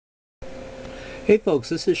Hey folks,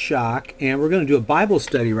 this is Shock, and we're going to do a Bible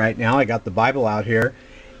study right now. I got the Bible out here,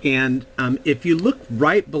 and if you look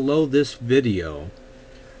right below this video,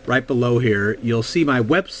 right below here, you'll see my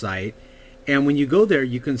website, and when you go there,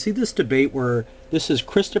 you can see this debate where this is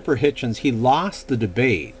Christopher Hitchens. He lost the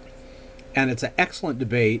debate, and it's an excellent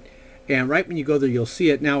debate, and right when you go there, you'll see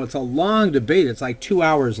it. Now, it's a long debate. It's like 2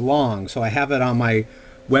 hours long, so I have it on my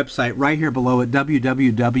website right here below at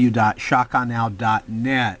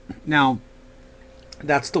www.shockonow.net. Now,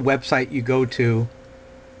 that's the website you go to.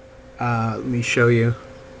 Let me show you.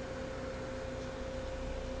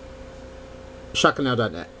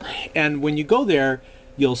 shockonow.net. And when you go there,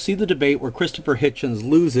 you'll see the debate where Christopher Hitchens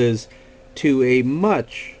loses to a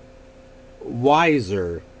much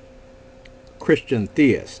wiser Christian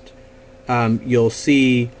theist. You'll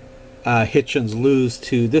see Hitchens lose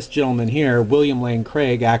to this gentleman here. William Lane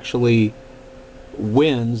Craig actually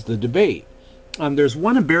wins the debate. There's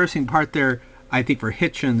one embarrassing part there, I think, for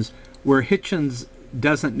Hitchens, where Hitchens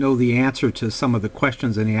doesn't know the answer to some of the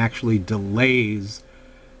questions, and he actually delays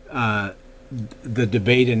the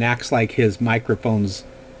debate and acts like his microphone's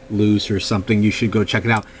loose or something. You should go check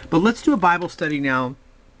it out. But let's do a Bible study now,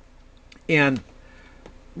 and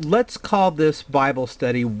let's call this Bible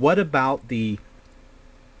study, What About the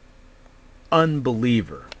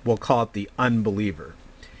Unbeliever? We'll call it the Unbeliever.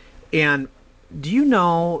 And do you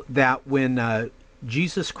know that when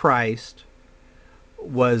Jesus Christ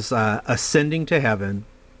was ascending to heaven,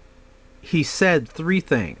 he said three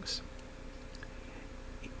things.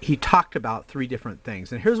 He talked about three different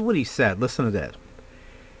things. And here's what he said. Listen to this.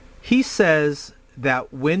 He says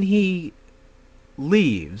that when he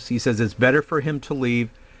leaves, he says it's better for him to leave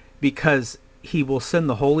because he will send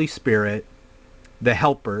the Holy Spirit, the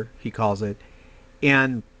helper, he calls it,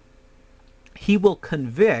 and he will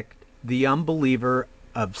convict the unbeliever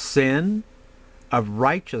of sin, of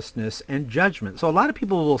righteousness, and judgment. So a lot of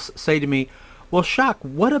people will say to me, well, Shock,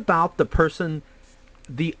 what about the person,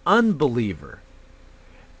 the unbeliever?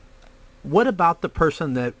 What about the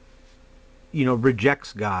person that,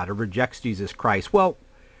 rejects God or rejects Jesus Christ? Well,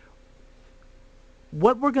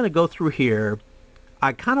 what we're going to go through here,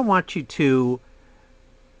 I kind of want you to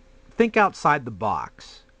think outside the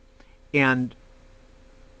box. And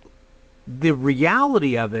the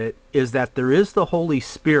reality of it is that there is the Holy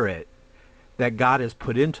Spirit that God has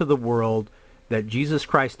put into the world, that Jesus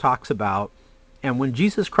Christ talks about. And when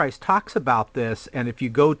Jesus Christ talks about this, and if you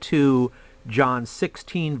go to John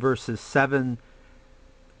 16 verses 7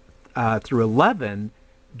 through 11,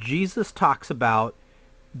 Jesus talks about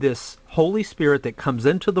this Holy Spirit that comes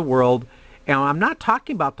into the world. And I'm not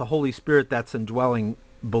talking about the Holy Spirit that's indwelling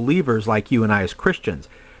believers like you and I as Christians.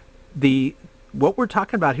 What we're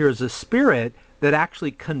talking about here is a spirit that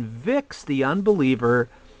actually convicts the unbeliever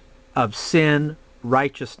of sin,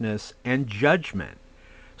 righteousness, and judgment.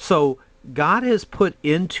 So God has put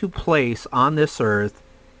into place on this earth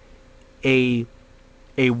a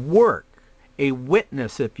work, a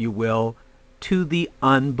witness, if you will, to the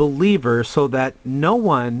unbeliever so that no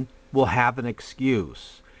one will have an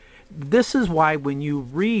excuse. This is why when you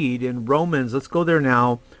read in Romans, let's go there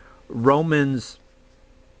now, Romans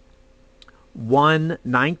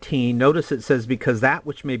 1:19, notice it says, because that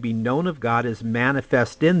which may be known of God is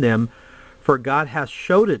manifest in them, for God hath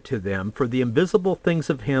showed it to them. For the invisible things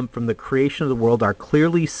of him from the creation of the world are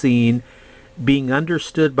clearly seen, being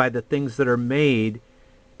understood by the things that are made,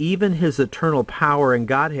 even his eternal power and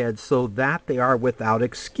Godhead, so that they are without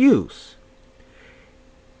excuse.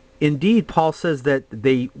 Indeed, Paul says that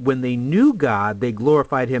when they knew God, they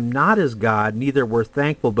glorified him not as God, neither were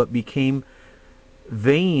thankful, but became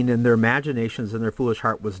vain in their imaginations, and their foolish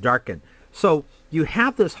heart was darkened. So you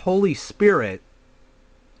have this Holy Spirit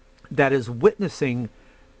that is witnessing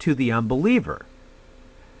to the unbeliever.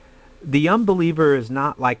 The unbeliever is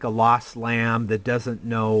not like a lost lamb that doesn't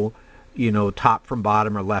know, top from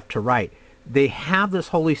bottom or left to right. They have this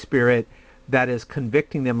Holy Spirit that is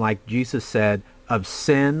convicting them, like Jesus said, of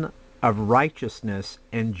sin, of righteousness,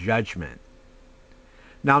 and judgment.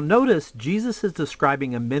 Now notice, Jesus is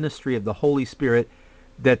describing a ministry of the Holy Spirit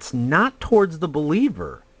that's not towards the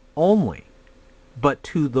believer only, but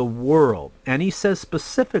to the world. And he says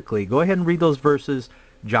specifically, go ahead and read those verses,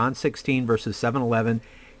 John 16, verses 7, 11.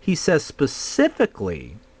 He says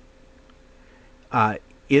specifically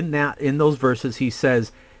in those verses, he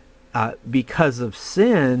says, because of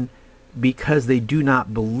sin, because they do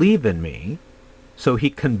not believe in me. So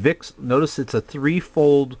he convicts, notice it's a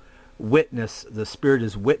threefold witness. The Spirit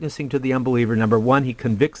is witnessing to the unbeliever. Number one, he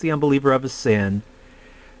convicts the unbeliever of his sin.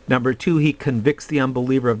 Number two, he convicts the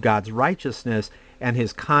unbeliever of God's righteousness and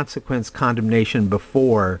his consequence condemnation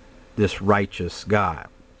before this righteous God.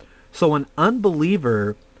 So an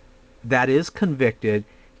unbeliever that is convicted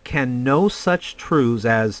can know such truths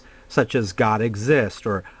as such as God exists,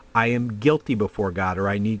 or I am guilty before God, or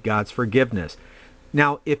I need God's forgiveness.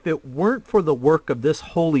 Now, if it weren't for the work of this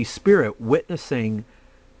Holy Spirit witnessing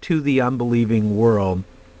to the unbelieving world,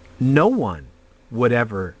 no one would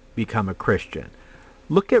ever become a Christian.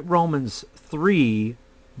 Look at Romans 3,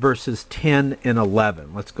 verses 10 and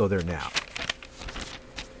 11. Let's go there now.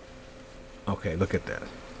 Okay, look at this.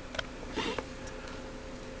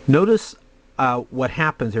 Notice what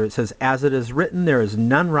happens here. It says, as it is written, there is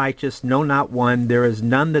none righteous, no, not one. There is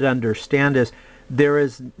none that understandeth. There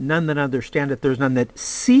is none that understandeth. There is none that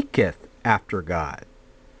seeketh after God.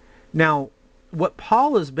 Now, what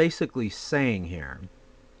Paul is basically saying here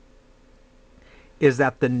is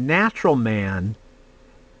that the natural man,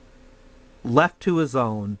 left to his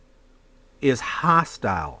own, is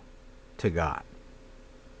hostile to God.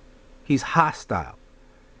 He's hostile.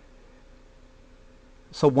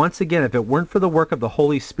 So once again, if it weren't for the work of the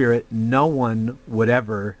Holy Spirit, no one would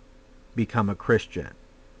ever become a Christian.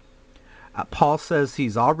 Paul says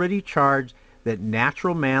he's already charged that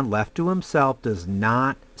natural man left to himself does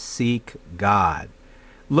not seek God.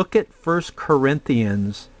 Look at 1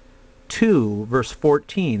 Corinthians 2, verse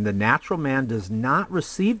 14. The natural man does not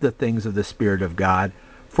receive the things of the Spirit of God,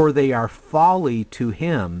 for they are folly to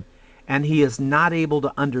him, and he is not able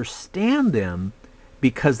to understand them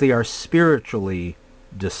because they are spiritually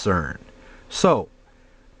discerned. So,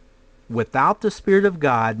 without the Spirit of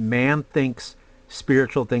God, man thinks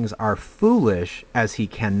spiritual things are foolish as he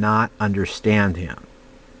cannot understand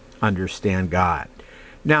God.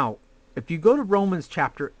 Now, if you go to Romans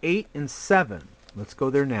chapter 8 and 7, let's go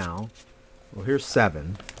there now. Well, here's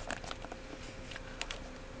 7.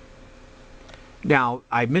 Now,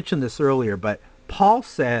 I mentioned this earlier, but Paul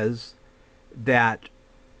says that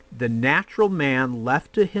the natural man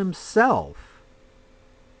left to himself,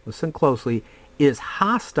 listen closely, is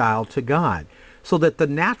hostile to God. So that the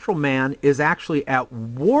natural man is actually at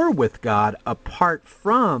war with God apart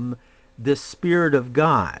from the Spirit of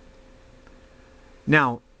God.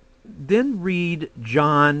 Now, then read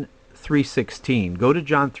John 3:16. Go to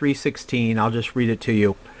John 3:16. I'll just read it to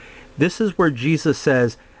you. This is where Jesus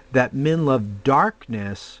says that men love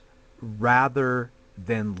darkness rather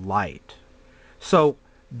than light. So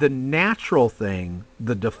the natural thing,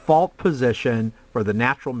 the default position for the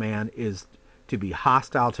natural man is to be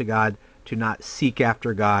hostile to God, to not seek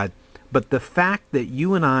after God. But the fact that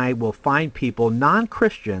you and I will find people,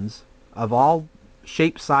 non-Christians of all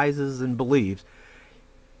shapes, sizes, and beliefs,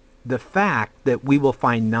 the fact that we will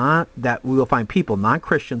find people,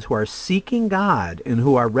 non-Christians, who are seeking God and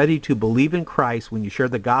who are ready to believe in Christ when you share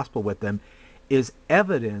the gospel with them, is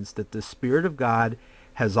evidence that the Spirit of God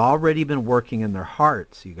has already been working in their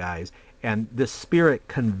hearts, you guys, and the Spirit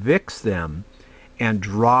convicts them and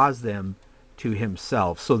draws them to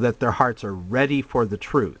himself so that their hearts are ready for the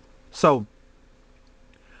truth. So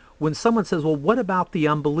when someone says, well, what about the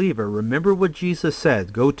unbeliever? Remember what Jesus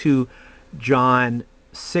said. Go to John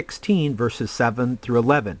 16, verses 7 through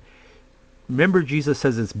 11. Remember, Jesus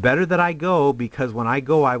says, it's better that I go, because when I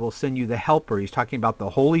go, I will send you the helper. He's talking about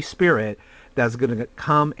the Holy Spirit that's going to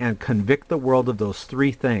come and convict the world of those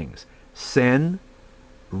three things: sin,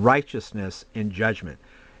 righteousness, and judgment.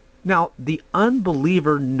 Now, the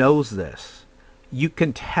unbeliever knows this. You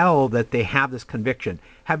can tell that they have this conviction.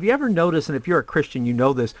 Have you ever noticed, and if you're a Christian, you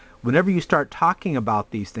know this, whenever you start talking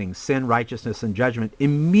about these things, sin, righteousness, and judgment,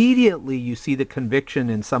 immediately you see the conviction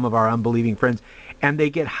in some of our unbelieving friends, and they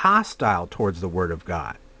get hostile towards the Word of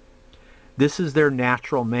God. This is their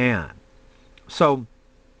natural man. So,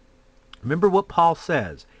 remember what Paul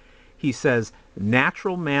says. He says,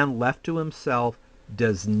 natural man left to himself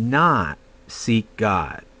does not seek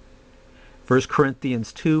God. 1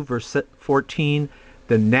 Corinthians 2, verse 14,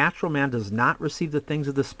 the natural man does not receive the things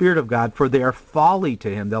of the Spirit of God, for they are folly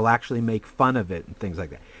to him. They'll actually make fun of it and things like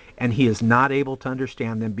that. And he is not able to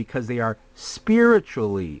understand them because they are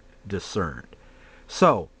spiritually discerned.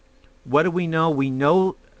 So, what do we know? We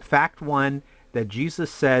know, fact one, that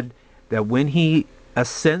Jesus said that when he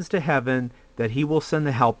ascends to heaven, that he will send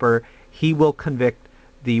the helper. He will convict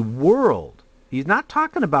the world. He's not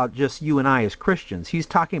talking about just you and I as Christians. He's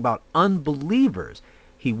talking about unbelievers.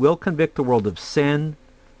 He will convict the world of sin,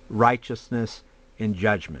 righteousness, and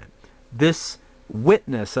judgment. This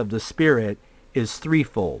witness of the Spirit is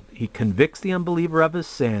threefold. He convicts the unbeliever of his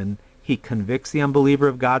sin, he convicts the unbeliever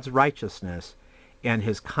of God's righteousness, and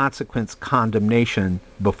his consequence condemnation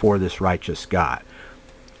before this righteous God.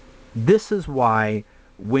 This is why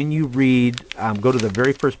when you read, go to the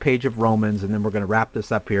very first page of Romans, and then we're going to wrap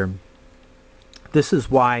this up here. This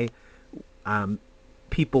is why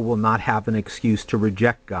people will not have an excuse to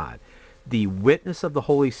reject God. The witness of the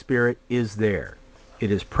Holy Spirit is there.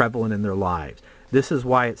 It is prevalent in their lives. This is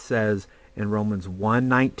why it says in Romans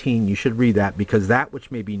 1:19, you should read that, because that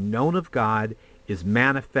which may be known of God is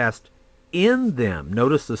manifest in them.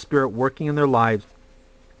 Notice the Spirit working in their lives.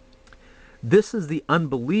 This is the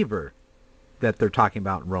unbeliever that they're talking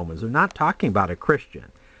about in Romans. They're not talking about a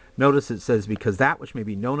Christian. Notice it says, because that which may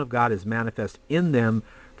be known of God is manifest in them,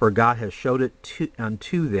 for God has showed it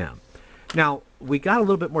unto them. Now, we got a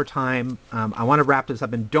little bit more time. I want to wrap this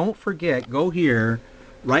up. And don't forget, go here,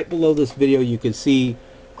 right below this video, you can see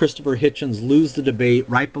Christopher Hitchens lose the debate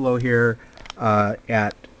right below here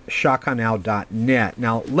at shotgunnow.net.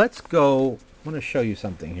 Now, let's go. I want to show you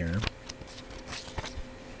something here.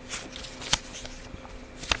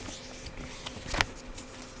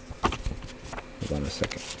 Hold on a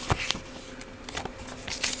second.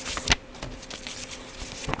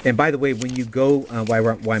 And by the way, when you go,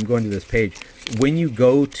 while I'm going to this page, when you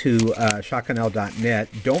go to shotgunnow.net,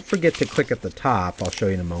 don't forget to click at the top. I'll show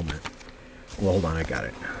you in a moment. Well, hold on, I got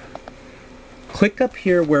it. Click up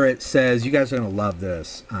here where it says, you guys are going to love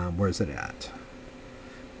this. Where is it at?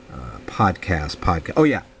 Podcast. Oh,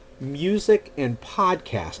 yeah. Music and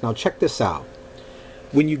podcast. Now, check this out.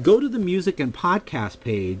 When you go to the music and podcast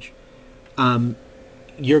page,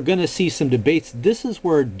 you're going to see some debates. This is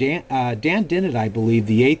where Dan Dennett, I believe,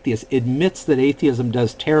 the atheist, admits that atheism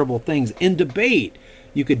does terrible things in debate.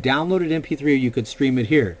 You could download it MP3 or you could stream it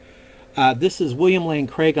here. This is William Lane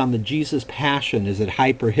Craig on the Jesus Passion. Is it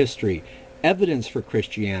hype or history? Evidence for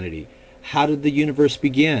Christianity. How did the universe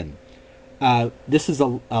begin? This is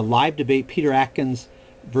a live debate, Peter Atkins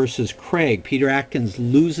versus Craig. Peter Atkins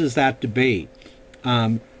loses that debate.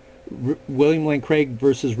 William Lane Craig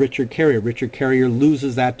versus Richard Carrier. Richard Carrier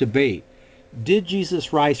loses that debate. Did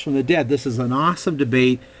Jesus rise from the dead? This is an awesome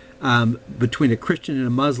debate between a Christian and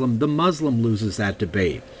a Muslim. The Muslim loses that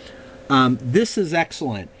debate. This is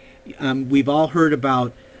excellent. We've all heard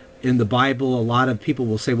about in the Bible, a lot of people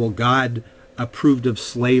will say, well, God approved of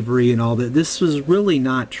slavery and all that. This was really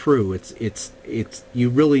not true. It's you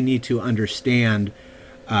really need to understand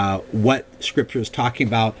what Scripture is talking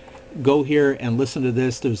about. Go here and listen to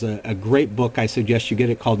this. There's a great book I suggest you get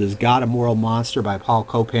it called Is God a Moral Monster by Paul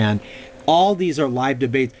Copan. All these are live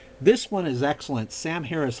debates. This one is excellent. Sam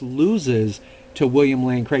Harris loses to William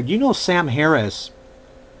Lane Craig. You know Sam Harris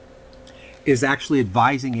is actually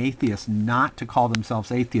advising atheists not to call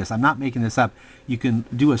themselves atheists. I'm not making this up. You can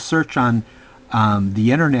do a search on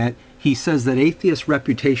the internet. He says that atheist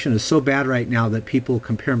reputation is so bad right now that people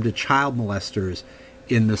compare him to child molesters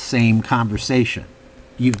in the same conversation.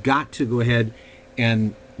 You've got to go ahead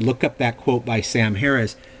and look up that quote by Sam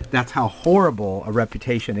Harris. That's how horrible a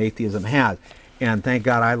reputation atheism has. And thank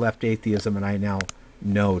God I left atheism and I now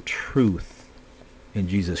know truth in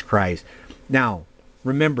Jesus Christ. Now,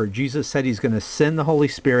 remember, Jesus said he's going to send the Holy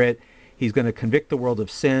Spirit. He's going to convict the world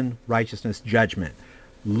of sin, righteousness, judgment.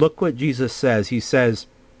 Look what Jesus says. He says,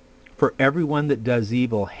 for everyone that does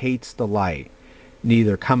evil hates the light,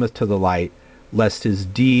 neither cometh to the light, lest his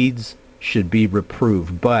deeds should be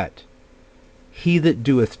reproved. But he that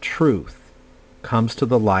doeth truth comes to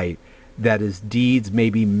the light, that his deeds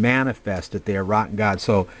may be manifest that they are wrought in God.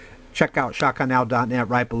 So check out shotgunnow.net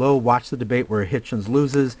right below. Watch the debate where Hitchens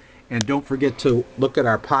loses. And don't forget to look at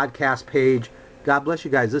our podcast page. God bless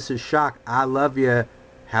you guys. This is Shock. I love you.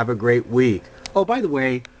 Have a great week. Oh, by the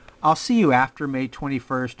way, I'll see you after May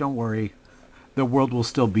 21st. Don't worry. The world will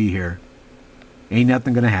still be here. Ain't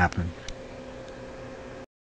nothing going to happen.